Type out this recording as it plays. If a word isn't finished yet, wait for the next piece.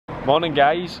Morning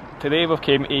guys, today we've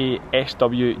came to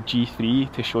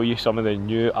SWG3 to show you some of the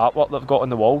new artwork they've got on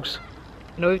the walls.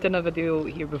 I know we've done a video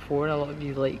here before and a lot of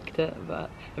you liked it,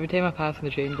 but every time I pass on the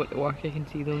train got to work I can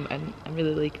see them and I'm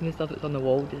really liking the stuff that's on the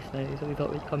wall just now, so we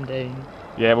thought we'd come down.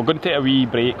 Yeah, we're going to take a wee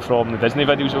break from the Disney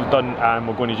videos we've done and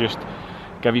we're going to just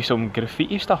give you some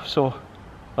graffiti stuff, so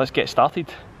let's get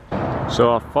started.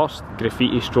 So our first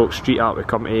graffiti stroke street art we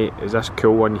come to is this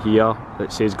cool one here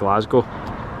that says Glasgow.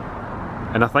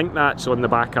 And I think that's on the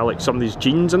back of like somebody's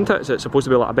jeans, isn't it? Is it supposed to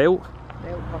be like a belt?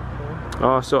 Belt buckle.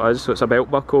 Oh, so it is. So it's a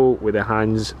belt buckle with the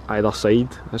hands either side.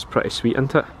 That's pretty sweet,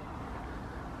 isn't it?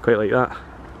 Quite like that.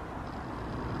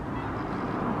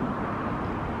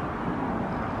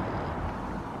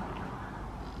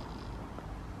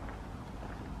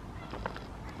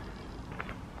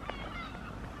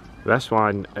 This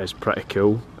one is pretty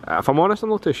cool. If I'm honest, I'm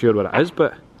not too sure what it is,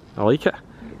 but I like it.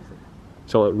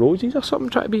 So like roses or something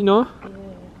trying to be, no? Yeah.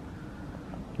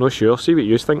 Not sure, see what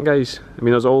you think guys. I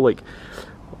mean there's all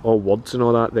words and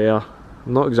all that there.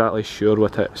 I'm not exactly sure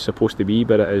what it's supposed to be,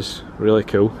 but it is really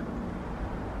cool.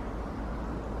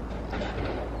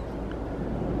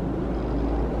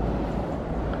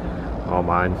 Oh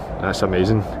man, that's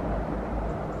amazing.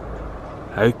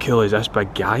 How cool is this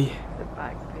big guy? The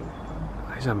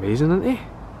bagpipe. He's amazing, isn't he?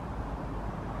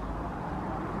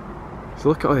 So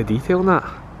look at all the detail in that.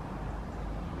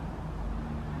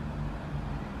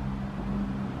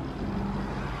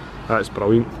 That's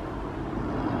brilliant.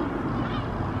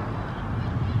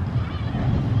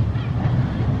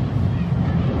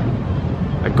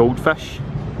 A goldfish.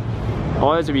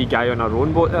 Oh, there's a wee guy on a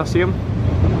rowing boat there, see him?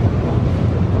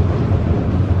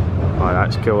 Oh,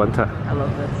 that's cool, isn't it? I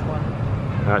love this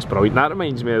one. That's brilliant. That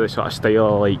reminds me of the sort of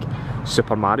style of like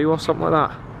Super Mario or something like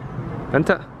that, isn't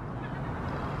it?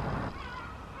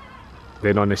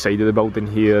 Then on the side of the building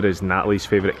here is Natalie's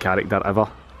favourite character ever.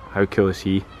 How cool is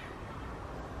he?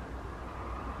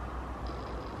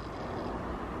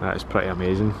 That is pretty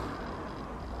amazing.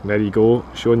 And there you go,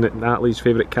 showing that Natalie's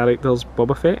favourite character's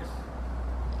Boba Fett.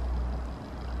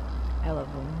 I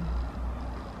love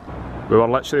them. We were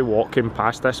literally walking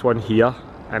past this one here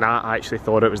and I actually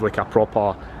thought it was like a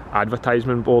proper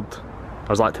advertisement board. I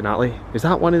was like to Natalie, is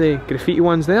that one of the graffiti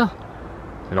ones there?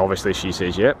 And obviously she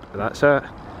says, yep, that's it.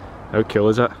 How cool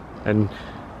is it? And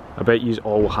I bet yous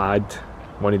all had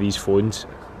one of these phones.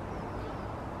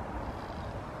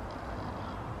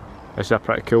 This is a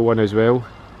pretty cool one as well.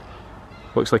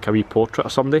 Looks like a wee portrait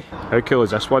of somebody. How cool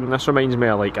is this one? This reminds me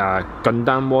of like a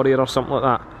Gundam warrior or something like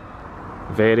that.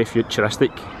 Very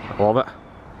futuristic. I love it.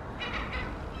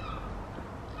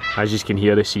 As you can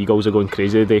hear, the seagulls are going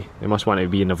crazy today. They must want to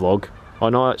be in the vlog. Oh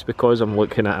no, it's because I'm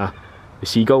looking at the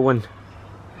seagull one.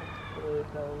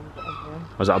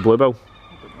 Was that a bluebill?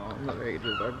 I don't know, I'm not very good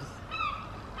with birds.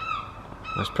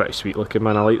 That's pretty sweet looking,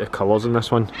 man. I like the colours in this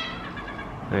one.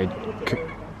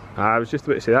 I was just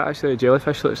about to say that actually, the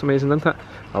jellyfish looks amazing, doesn't it?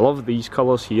 I love these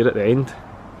colours here at the end.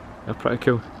 They're pretty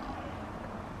cool.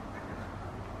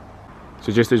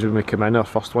 So just as we come in, our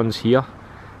first one's here.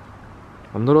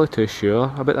 I'm not really too sure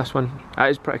about this one. That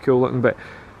is pretty cool looking, but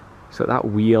it's like that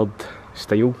weird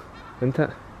style, isn't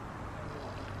it?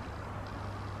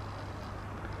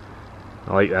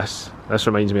 I like this. This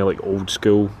reminds me of like old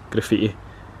school graffiti.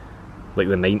 Like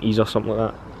the 90s or something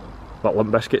like that. Like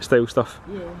Limp Bizkit style stuff.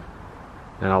 Yeah.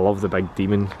 And I love the big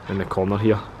demon in the corner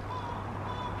here.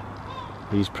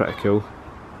 He's pretty cool.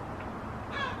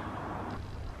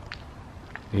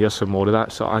 Here's some more of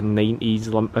that sort of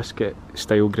 90s Limp Bizkit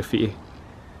style graffiti.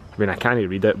 I mean I can't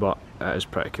read it, but it is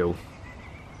pretty cool.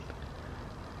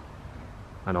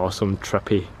 An awesome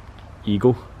trippy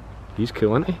eagle. He's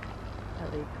cool, isn't he? I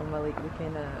like them. I like the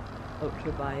kind of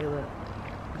ultraviolet.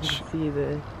 You can see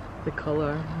the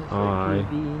colour. It's like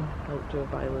UV,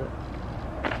 ultraviolet.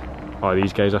 Oh,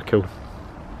 these guys are cool.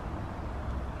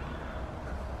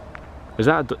 Is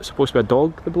that supposed to be a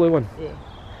dog, the blue one? Yeah.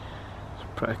 It's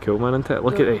pretty cool, man, isn't it?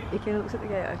 Look at it. He kind of looks like the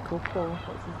guy at Coco.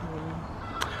 What's his name?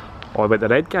 Oh, about the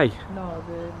red guy? No,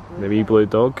 the wee blue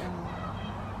dog.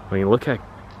 I mean, look how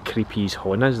creepy his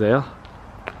horn is there.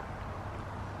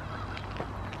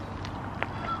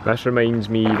 This reminds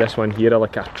me, this one here, of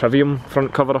like a Trivium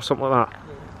front cover or something like that.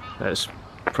 It's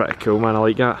pretty cool, man, I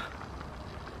like that.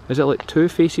 Is it like two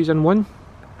faces in one?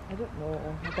 I don't know,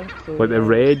 I think so. Like the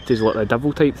red is like the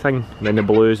devil type thing, and then the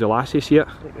blue is the lassie, see it?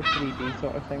 Like the 3D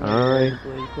sort of thing. Aye.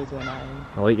 Blue, close one eye.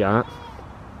 I like that.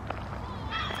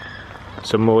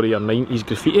 Some more of your 90s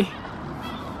graffiti.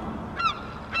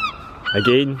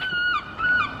 Again,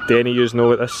 do any of you know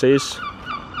what this says?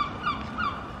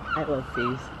 I love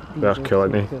these. They're cool,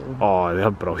 aren't they? Oh,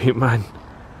 they're brilliant, man.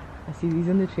 I see these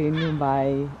on the train going by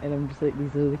and I'm just like,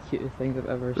 these are the cutest things I've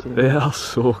ever seen. They are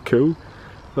so cool.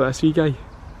 Look at this wee guy.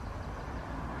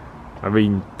 I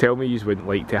mean, tell me you wouldn't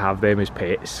like to have them as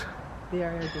pets. They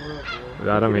are adorable.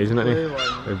 They're amazing, aren't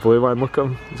they? The blue one, look at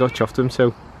him. He's all chuffed to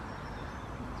himself.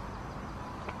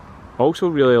 I also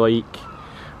really like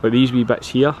these wee bits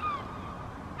here.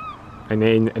 And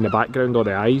then in the background are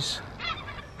the eyes.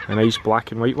 A nice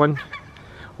black and white one.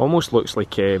 Almost looks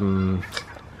like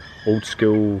old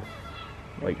school,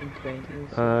 like,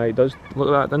 it does look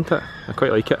like that, doesn't it? I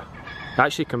quite like it. It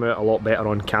actually came out a lot better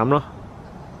on camera.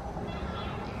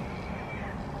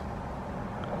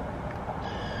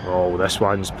 Oh, this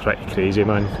one's pretty crazy,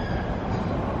 man.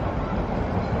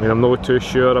 I mean, I'm not too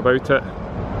sure about it.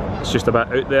 It's just a bit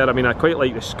out there. I mean, I quite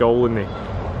like the skull and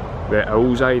the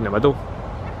owl's eye in the middle.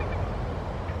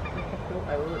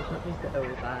 It's not just the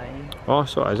owl's eye. Oh,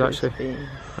 so it is actually.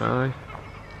 Aye.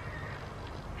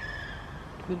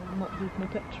 I'm not taking a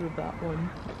picture of that one.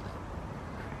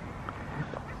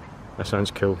 That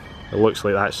sounds cool. It looks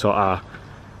like that sort of,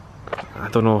 I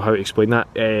don't know how to explain that,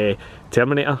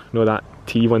 Terminator, you know, that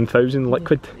T-1000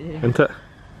 liquid, yeah. Isn't it?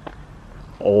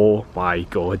 Oh my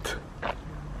god.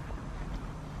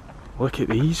 Look at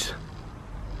these.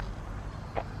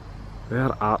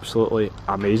 They're absolutely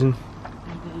amazing.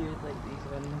 I knew you would like these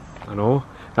ones. I know.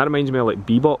 That reminds me of like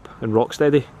Bebop and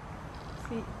Rocksteady.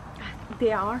 See,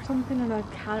 they are something and I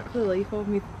can't for the life of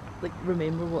me like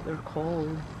remember what they're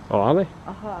called. Oh, are they?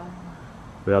 Uh-huh.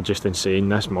 They're just insane.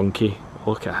 This monkey,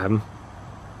 look at him.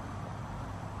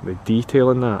 The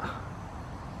detail in that.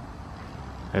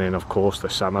 And then of course the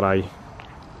samurai.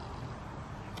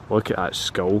 Look at that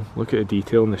skull. Look at the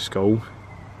detail in the skull.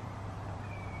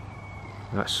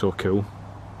 That's so cool.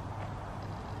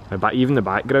 But even the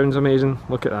background's amazing.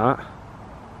 Look at that.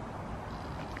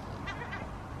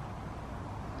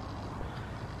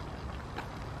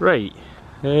 Right.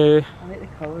 I like the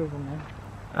colours in there.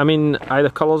 I mean,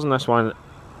 the colours in this one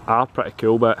are pretty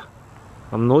cool, but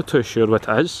I'm not too sure what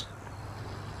it is.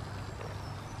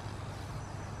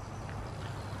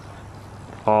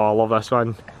 Oh, I love this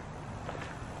one.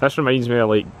 This reminds me of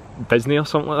like Disney or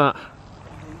something like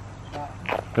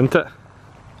that. Isn't it?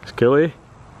 It's cool, eh?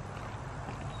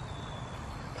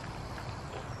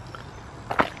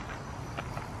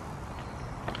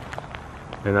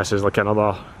 And this is like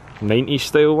another 90s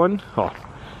style one. Oh,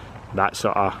 that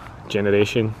sort of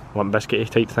generation, Limp Bizkit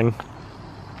type thing.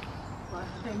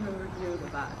 Last time we were doing the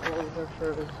back over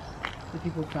for the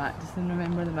people practicing,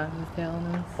 remember the man was telling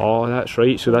us? Oh, that's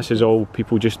right, so this is all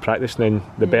people just practicing and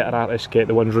the better artists get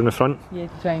the ones around the front? Yeah,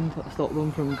 to try and stop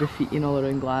them from graffitiing all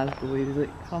around Glasgow. He was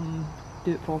like, come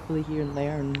do it properly here and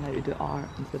learn how to do art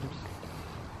instead of just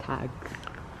tags.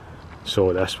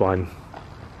 So this one,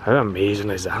 how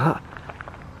amazing is that?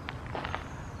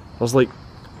 There's like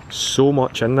so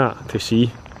much in that to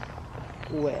see.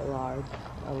 Wet lard,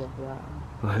 I love that.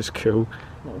 That's cool.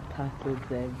 Little tattooed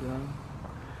zebra.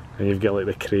 And you've got like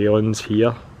the crayons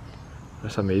here.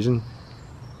 That's amazing.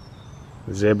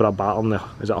 The zebra battling the,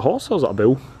 is it a horse or is it a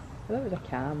bull? I thought it was a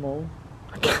camel.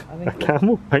 A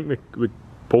camel? I think we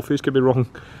both of these could be wrong.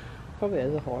 Probably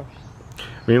is a horse.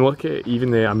 I mean, look at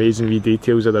even the amazing wee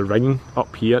details of the ring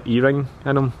up here, E-ring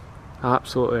in them.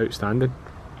 Absolutely outstanding.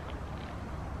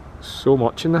 So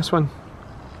much in this one.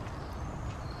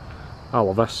 I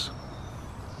love this.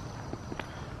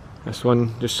 This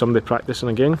one, just somebody practicing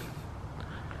again.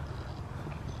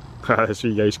 This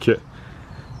wee guy's cute.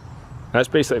 That's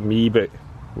basically me but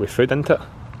with food, isn't it?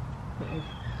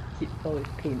 Keeps all his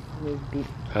paint with beat.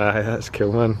 Aye, that's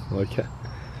cool, man. I like it.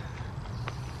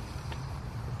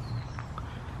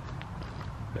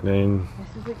 And then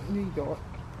This is like New York.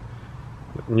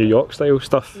 New York style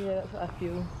stuff. Yeah, that's what I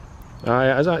feel.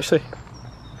 Aye, it is actually.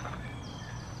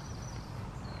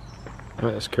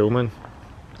 Right, that's cool, man.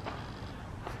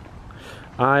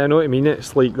 Aye, I know what you mean.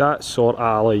 It's like that sort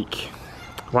of like,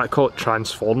 what I call it,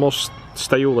 Transformers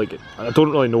style. Like, I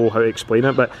don't really know how to explain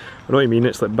it, but I know what you mean.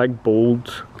 It's like big, bold,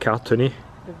 cartoony.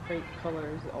 The bright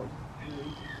colours are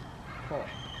really hot.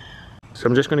 So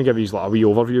I'm just going to give you like a wee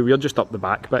overview. We're just up the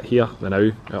back bit here now.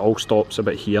 It all stops a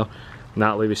bit here.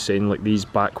 Natalie was saying like these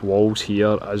back walls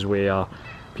here is where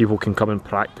people can come and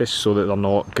practice so that they're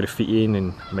not graffitiing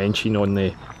and menching on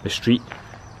the street.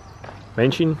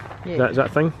 Menching? Yeah. Is that a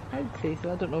thing? I'd say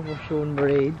so. I don't know if we're showing our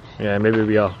age. Yeah, maybe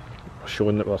we are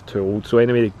showing that we're too old. So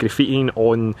anyway, graffitiing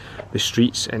on the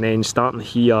streets, and then starting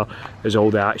here is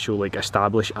all the actual like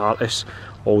established artists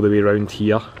all the way around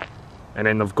here. And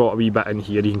then they've got a wee bit in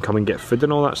here you can come and get food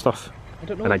and all that stuff. I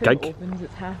don't know and if a it gig. opens,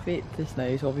 it's 8:30 just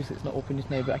now, so obviously it's not open just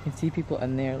now, but I can see people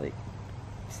in there like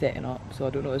setting up, so I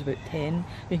don't know, it's about 10.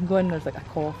 You can go in, there's like a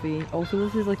coffee. Also,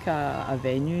 this is like a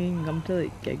venue, you can come to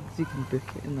like gigs, you can book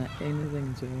it and that kind of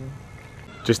thing as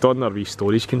well. Just on their wee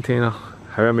storage container,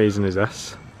 how amazing is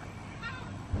this?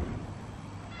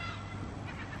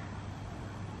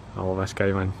 I love this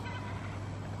guy, man.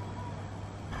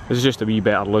 This is just a wee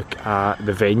better look at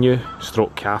the venue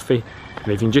stroke cafe, and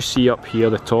if you can just see up here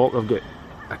the top, they've got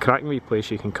a cracking wee place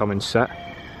you can come and sit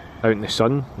out in the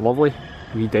sun. Lovely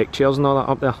wee deck chairs and all that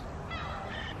up there.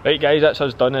 Right guys, that's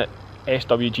us done at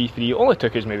SWG3. It only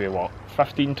took us maybe what,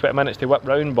 15-20 minutes to whip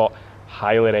round, but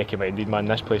highly recommended, man.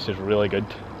 This place is really good.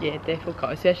 Yeah, definitely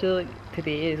come, especially like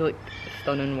today is like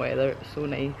stunning weather. It's so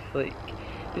nice. Like,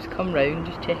 just come round,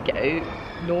 just check it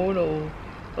out. No one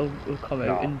will come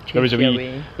out and chase you away.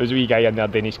 There was a wee guy in there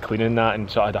doing his cleaning that, and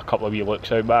sort of had a couple of wee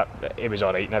looks out, but it was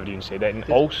alright, never even said it. And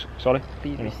also, sorry?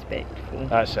 Be respectful.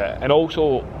 That's it. And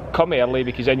also, come early,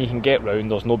 because then you can get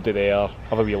round, there's nobody there,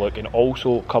 have a wee look, and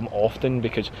also come often,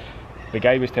 because the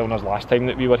guy was telling us last time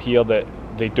that we were here that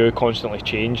they do constantly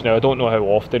change. Now I don't know how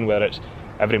often, whether it's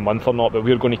every month or not, but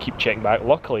we're going to keep checking back.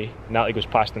 Luckily, Natalie goes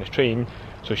past in his train,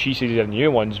 so she says the new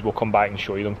ones, we'll come back and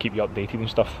show you them, keep you updated and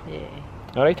stuff. Yeah.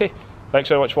 Alrighty. Thanks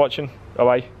very much for watching. Bye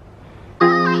bye.